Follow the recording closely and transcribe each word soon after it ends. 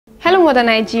Hello Mother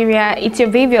Nigeria, it's your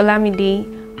baby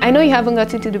Olamide. I know you haven't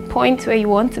gotten to the point where you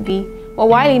want to be, but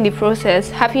while in the process,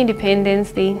 happy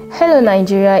Independence Day. Hello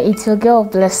Nigeria, it's your girl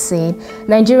Blessing.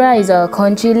 Nigeria is our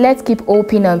country. Let's keep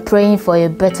hoping and praying for a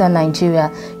better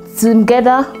Nigeria.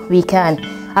 Together we can.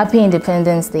 Happy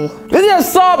Independence Day. This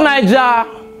is up, Nigeria.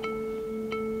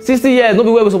 60 years, not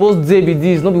be where we're supposed to be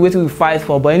this, not be waiting we fight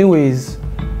for. But anyways,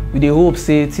 we dey hope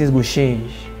say things will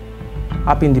change.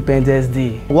 Happy Independence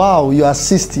Day. Wow, you are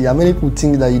 60. And many people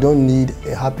think that you don't need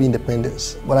a happy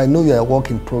independence. But I know you are a work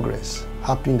in progress.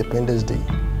 Happy Independence Day.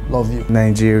 Love you.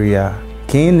 Nigeria.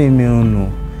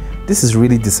 This is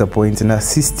really disappointing. At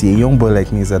 60, a young boy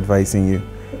like me is advising you.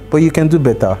 But you can do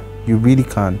better. You really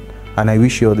can. And I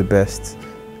wish you all the best.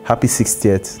 Happy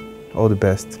 60th. All the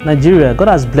best. Nigeria, God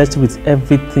has blessed you with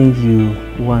everything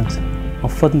you want.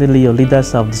 Unfortunately, your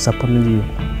leaders have disappointed you.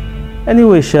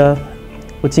 Anyway, Sha,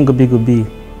 what think go be?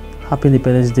 Happy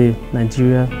Independence Day,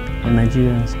 Nigeria and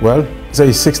Nigerians. Well,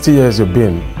 say 60 years you've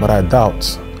been, but I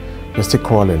doubt you're still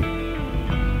calling.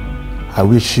 I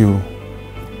wish you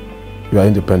your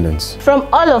independence. From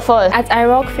all of us At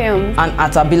iRock Films And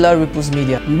at Abila Ripples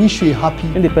Media, We wish you a happy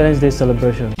Independence Day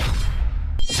celebration.